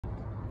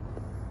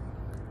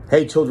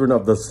Hey, children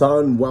of the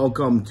sun,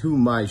 welcome to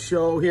my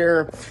show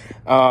here.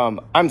 I'm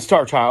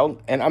StarChild,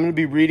 and I'm going to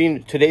be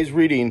reading today's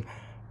reading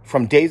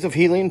from Days of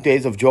Healing,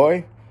 Days of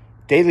Joy,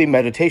 Daily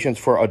Meditations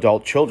for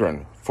Adult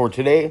Children for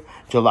today,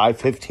 July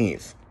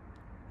 15th.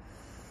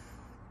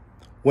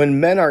 When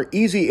men are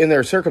easy in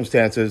their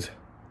circumstances,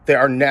 they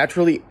are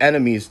naturally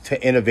enemies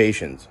to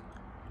innovations.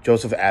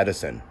 Joseph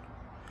Addison.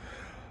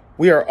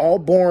 We are all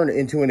born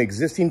into an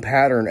existing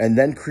pattern and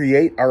then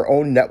create our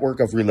own network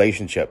of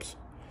relationships.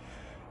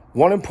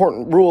 One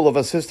important rule of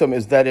a system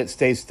is that it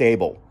stays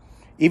stable.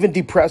 Even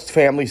depressed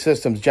family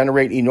systems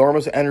generate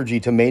enormous energy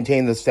to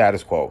maintain the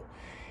status quo.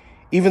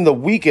 Even the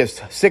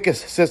weakest,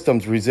 sickest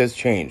systems resist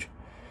change.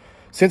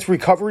 Since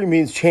recovery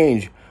means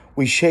change,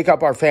 we shake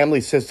up our family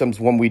systems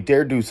when we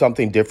dare do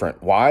something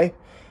different. Why?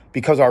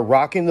 Because our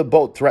rocking the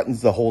boat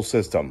threatens the whole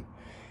system.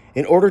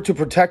 In order to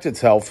protect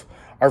itself,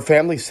 our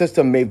family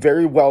system may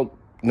very well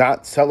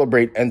not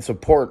celebrate and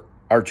support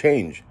our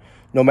change,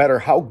 no matter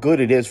how good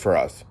it is for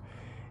us.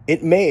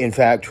 It may, in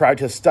fact, try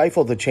to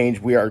stifle the change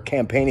we are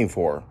campaigning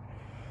for.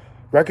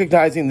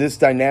 Recognizing this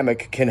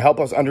dynamic can help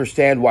us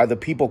understand why the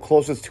people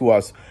closest to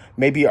us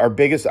may be our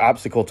biggest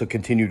obstacle to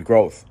continued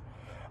growth.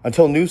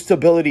 Until new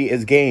stability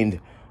is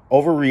gained,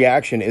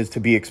 overreaction is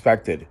to be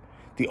expected.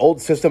 The old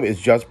system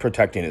is just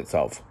protecting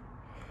itself.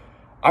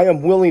 I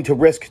am willing to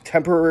risk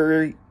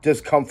temporary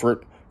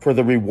discomfort for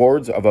the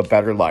rewards of a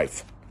better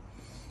life.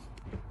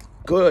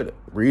 Good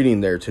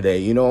reading there today.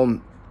 You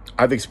know,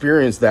 I've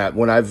experienced that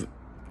when I've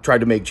tried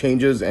to make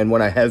changes, and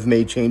when I have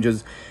made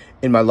changes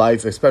in my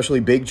life, especially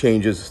big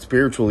changes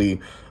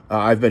spiritually,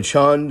 I've been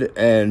shunned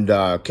and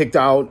kicked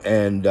out,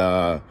 and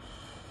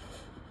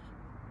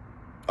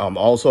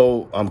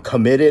I'm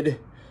committed.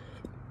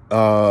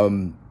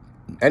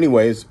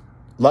 Anyways,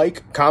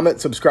 like,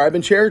 comment, subscribe,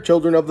 and share.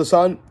 Children of the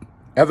sun,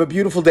 have a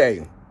beautiful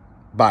day.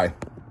 Bye.